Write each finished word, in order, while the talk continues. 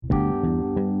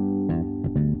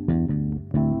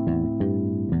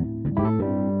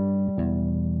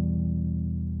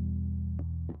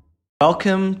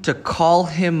Welcome to Call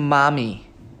Him Mommy.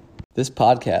 This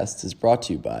podcast is brought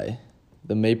to you by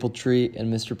the Maple Tree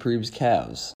and Mr. Preeb's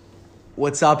Cows.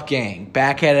 What's up, gang?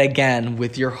 Back at it again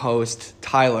with your host,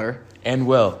 Tyler. And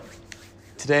Will.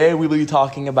 Today we will be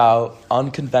talking about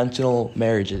unconventional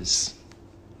marriages.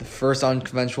 The first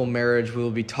unconventional marriage we will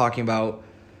be talking about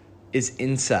is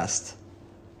incest.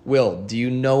 Will, do you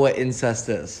know what incest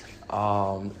is?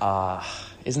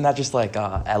 Isn't that just like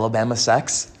Alabama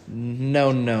sex?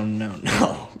 No.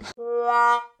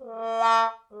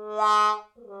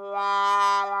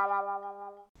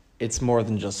 It's more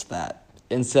than just that.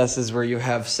 Incest is where you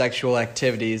have sexual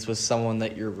activities with someone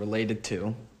that you're related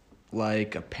to,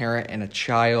 like a parent and a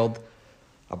child,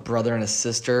 a brother and a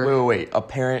sister. Wait. A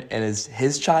parent and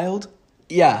his child?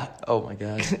 Yeah. Oh my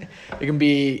god. It can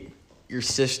be your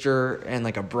sister and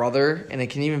like a brother, and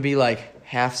it can even be like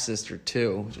half sister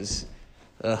too, which is,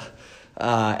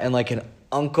 and like an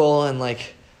uncle and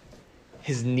like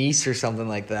his niece or something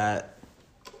like that.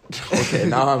 Okay,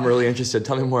 now I'm really interested.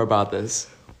 Tell me more about this.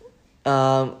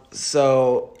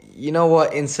 So you know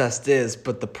what incest is,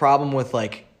 but the problem with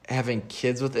like having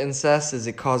kids with incest is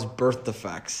it causes birth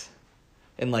defects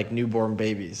in like newborn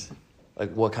babies.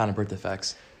 Like what kind of birth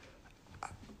defects?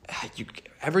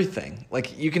 Everything.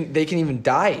 Like they can even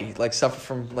die, like suffer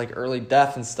from like early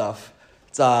death and stuff.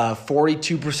 It's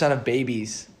 42% of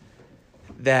babies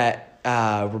that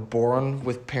were born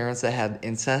with parents that had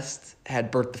incest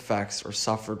had birth defects or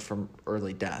suffered from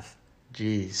early death.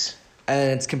 Jeez.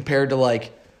 And it's compared to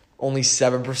like only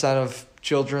 7% of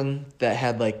children that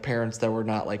had like parents that were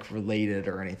not like related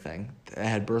or anything that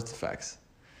had birth defects.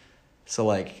 So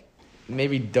like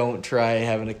maybe don't try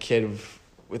having a kid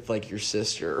with like your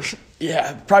sister.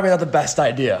 Yeah, probably not the best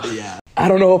idea. Yeah. I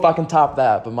don't know if I can top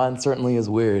that, but mine certainly is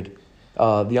weird.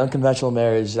 The unconventional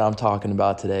marriage that I'm talking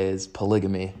about today is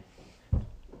polygamy.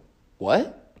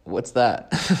 What? What's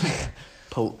that?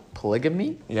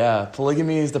 Polygamy? Yeah,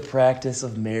 polygamy is the practice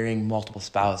of marrying multiple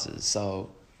spouses. So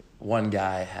one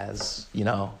guy has,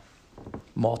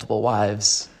 multiple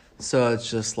wives. So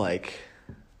it's just like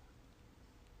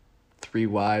 3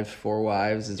 wives, 4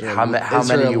 wives? Is there how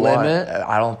many you limit? Want?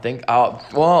 I don't think.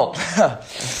 Well,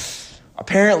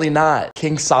 apparently not.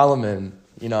 King Solomon,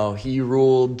 he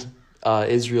ruled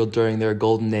Israel during their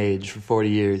golden age for 40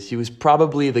 years. He was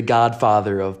probably the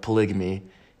godfather of polygamy.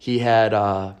 He had,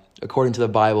 according to the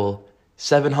Bible,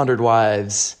 700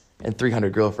 wives and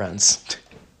 300 girlfriends.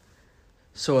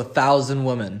 So 1,000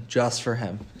 women just for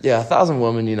him. Yeah, 1,000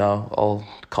 women, all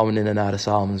coming in and out of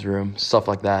Solomon's room, stuff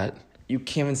like that. You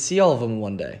can't even see all of them in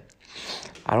one day.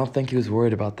 I don't think he was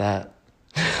worried about that.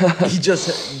 He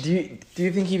just do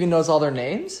you think he even knows all their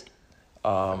names?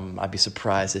 I'd be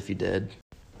surprised if he did.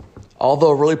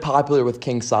 Although really popular with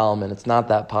King Solomon, it's not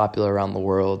that popular around the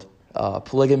world.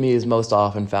 Polygamy is most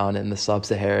often found in the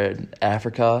sub-Saharan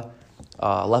Africa.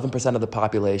 11% of the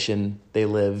population, they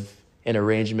live in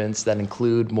arrangements that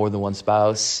include more than one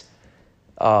spouse.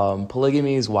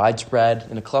 Polygamy is widespread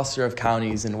in a cluster of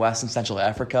counties in West and Central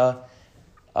Africa.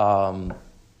 All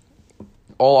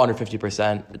under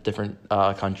 50%, different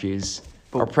countries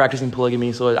are practicing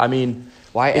polygamy. So,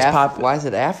 why is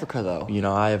it Africa, though?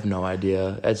 I have no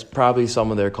idea. It's probably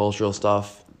some of their cultural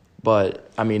stuff.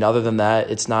 But, other than that,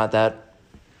 it's not that's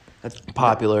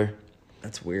popular.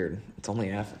 That's weird. It's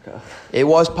only Africa. It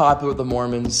was popular with the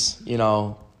Mormons,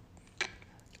 not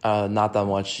that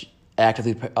much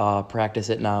actively practice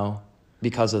it now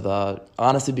because of the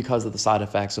side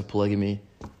effects of polygamy.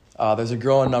 There's a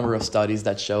growing number of studies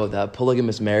that show that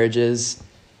polygamous marriages,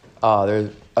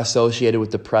 they're associated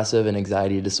with depressive and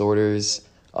anxiety disorders,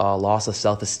 loss of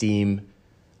self-esteem.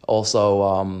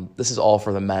 Also, this is all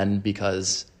for the men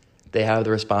because they have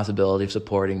the responsibility of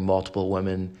supporting multiple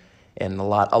women and a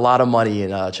lot of money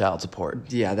in child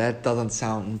support. Yeah, that doesn't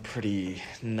sound pretty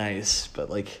nice, but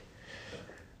like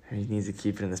he needs to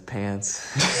keep it in his pants.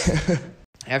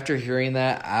 After hearing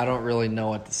that, I don't really know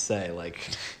what to say. Like,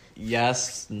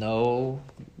 yes, no.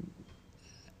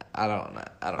 I don't know.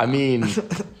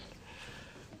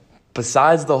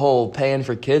 Besides the whole paying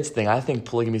for kids thing, I think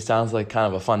polygamy sounds like kind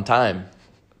of a fun time.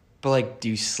 But like, do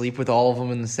you sleep with all of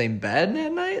them in the same bed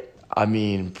at night?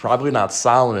 Probably not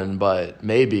Solomon, but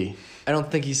maybe. I don't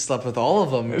think he slept with all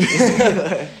of them.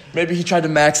 Maybe he tried to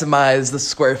maximize the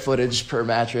square footage per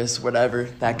mattress, whatever,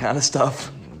 that kind of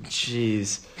stuff.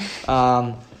 Jeez.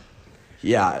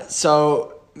 Yeah,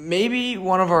 so maybe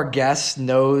one of our guests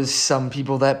knows some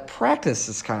people that practice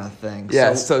this kind of thing.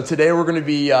 Yeah, so today we're going to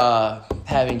be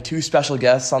having 2 special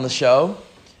guests on the show.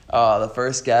 The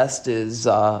first guest is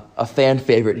a fan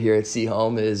favorite here at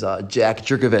C-Home is Jack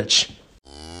Jerkovich.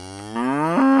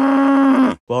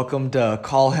 Welcome to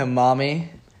Call Him Mommy.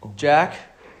 Jack?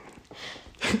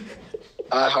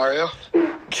 Hi, how are you?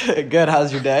 Good.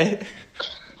 How's your day?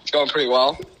 It's going pretty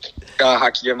well. Got a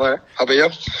hockey game later. How about you?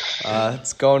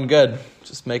 It's going good.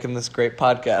 Just making this great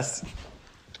podcast.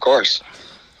 Of course.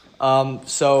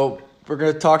 So we're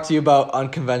going to talk to you about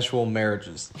unconventional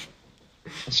marriages.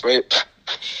 Sweet.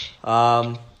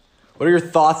 What are your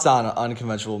thoughts on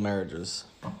unconventional marriages?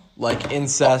 Like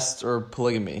incest or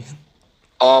polygamy?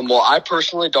 Well, I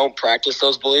personally don't practice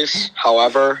those beliefs.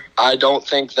 However, I don't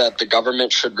think that the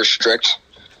government should restrict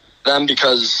them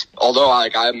because although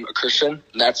I'm a Christian,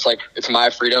 and that's it's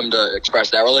my freedom to express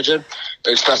that religion,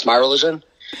 to express my religion.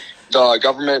 The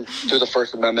government through the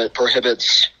First Amendment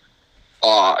prohibits,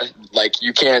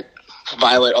 you can't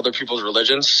violate other people's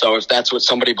religions. So if that's what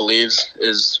somebody believes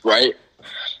is right,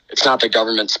 it's not the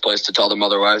government's place to tell them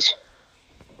otherwise.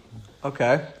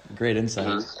 Okay. Great insight.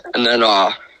 Mm-hmm. And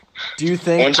then, do you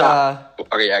think?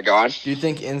 okay, yeah, go on. Do you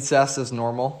think incest is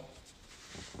normal?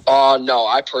 No,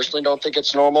 I personally don't think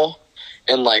it's normal.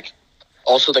 And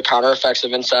also the counter effects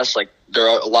of incest, there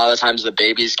are a lot of times the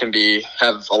babies can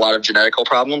have a lot of genetical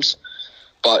problems.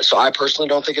 But so I personally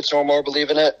don't think it's normal or believe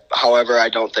in it. However, I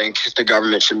don't think the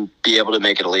government should be able to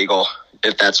make it illegal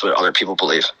if that's what other people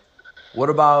believe. What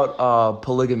about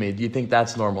polygamy? Do you think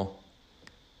that's normal?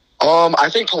 I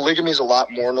think polygamy is a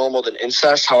lot more normal than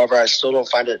incest. However, I still don't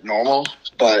find it normal.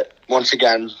 But once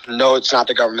again, no, it's not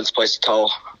the government's place to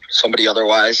tell somebody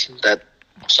otherwise. That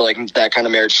kind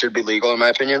of marriage should be legal, in my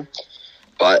opinion.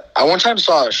 But I one time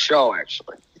saw a show,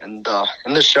 actually. And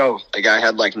in the show, the guy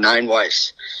had 9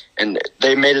 wives. And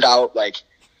they made it out I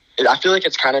feel like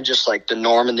it's kind of just the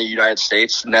norm in the United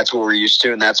States. And that's what we're used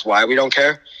to. And that's why we don't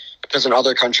care. Because in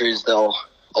other countries,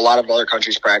 a lot of other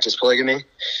countries practice polygamy,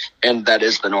 and that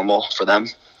is the normal for them.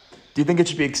 Do you think it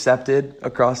should be accepted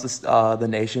across the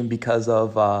nation because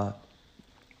of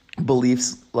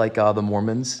beliefs like the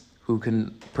Mormons who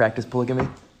can practice polygamy?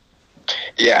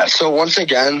 Yeah, so once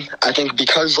again, I think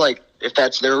because if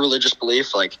that's their religious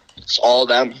belief, it's all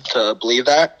them to believe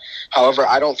that. However,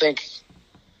 I don't think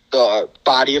the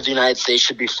body of the United States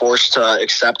should be forced to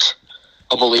accept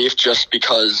a belief just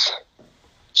because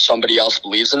somebody else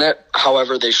believes in it.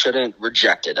 However, they shouldn't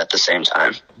reject it at the same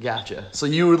time. Gotcha. So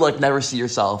you would never see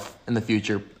yourself in the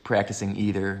future practicing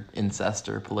either incest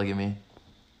or polygamy?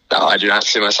 No, I do not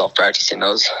see myself practicing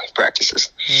those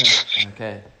practices. Yeah.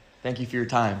 Okay. Thank you for your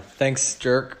time. Thanks,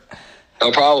 jerk.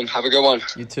 No problem. Have a good one.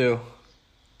 You too.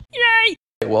 Yay!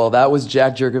 Well, that was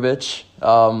Jack Jurkovich.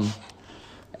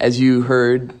 As you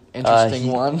heard, Interesting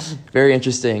one. Very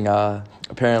interesting.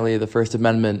 Apparently, the First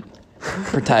Amendment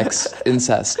protects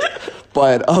incest.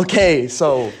 But okay,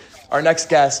 so our next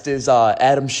guest is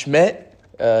Adam Schmidt.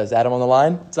 Is Adam on the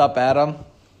line? What's up, Adam?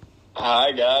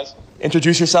 Hi, guys.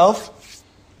 Introduce yourself.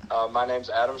 My name's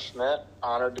Adam Schmidt.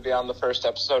 Honored to be on the first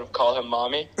episode of Call Him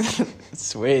Mommy.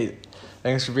 Sweet.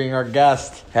 Thanks for being our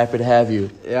guest. Happy to have you.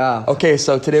 Yeah. Okay,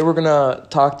 so today we're going to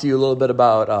talk to you a little bit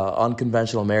about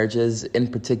unconventional marriages, in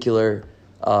particular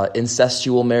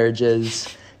incestual marriages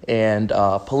and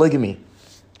polygamy.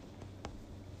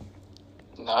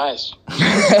 Nice.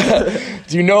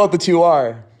 Do you know what the two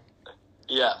are?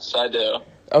 Yes, I do.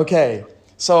 Okay.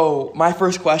 So my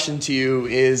first question to you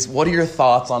is, what are your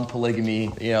thoughts on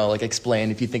polygamy? Explain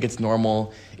if you think it's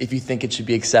normal, if you think it should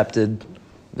be accepted,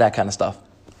 that kind of stuff.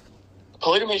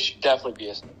 Polygamy should definitely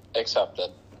be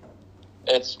accepted.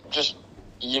 It's just,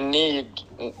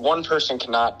 one person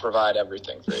cannot provide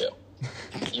everything for you.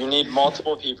 You need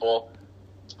multiple people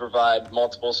to provide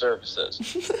multiple services.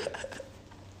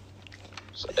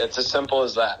 So it's as simple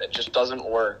as that. It just doesn't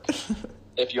work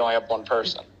if you only have one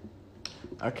person.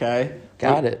 Okay.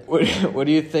 Got it. What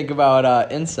do you think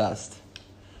about incest?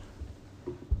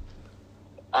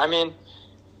 I mean,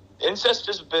 incest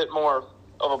is a bit more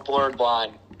of a blurred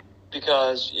line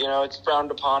because, it's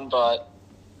frowned upon, but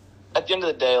at the end of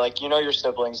the day, your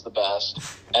sibling's the best,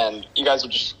 and you guys will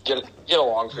just get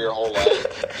along for your whole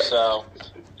life. So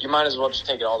you might as well just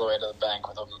take it all the way to the bank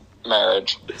with a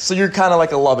marriage. So you're kind of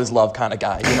like a love is love kind of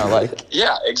guy,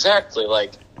 Yeah, exactly.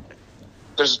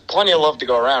 There's plenty of love to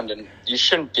go around, and you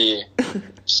shouldn't be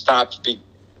stopped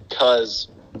because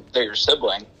they're your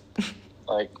sibling.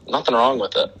 Nothing wrong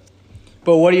with it.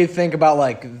 But what do you think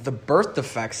about the birth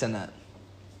defects in it?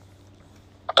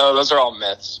 Oh, those are all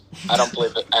myths. I don't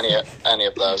believe any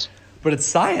of those. But it's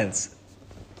science.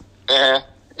 I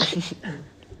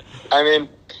mean,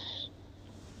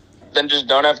 then just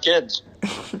don't have kids.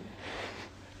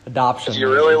 Adoption. If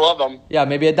you really love them. Yeah,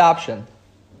 maybe adoption.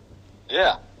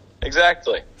 Yeah,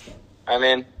 exactly. I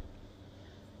mean,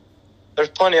 there's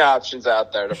plenty of options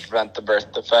out there to prevent the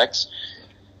birth defects.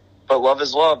 But love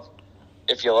is love.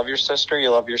 if you love your sister, you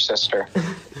love your sister.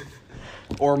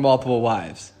 Or multiple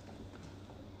wives.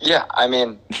 Yeah, I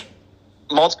mean,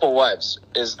 multiple wives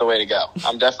is the way to go.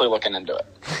 I'm definitely looking into it.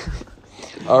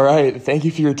 All right. Thank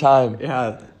you for your time.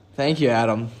 Yeah. Thank you,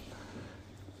 Adam.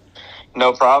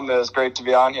 No problem. It was great to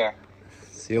be on here.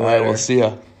 See you All later. right. We'll see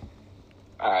ya.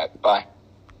 All right, bye.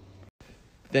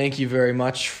 Thank you very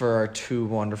much for our two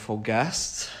wonderful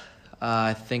guests.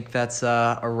 I think that's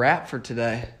a wrap for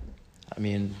today. I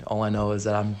mean, all I know is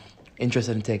that I'm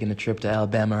interested in taking a trip to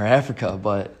Alabama or Africa,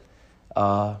 but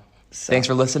thanks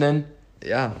for listening.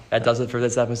 Yeah. That does it for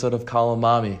this episode of Call 'em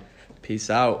Mommy. Peace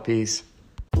out. Peace.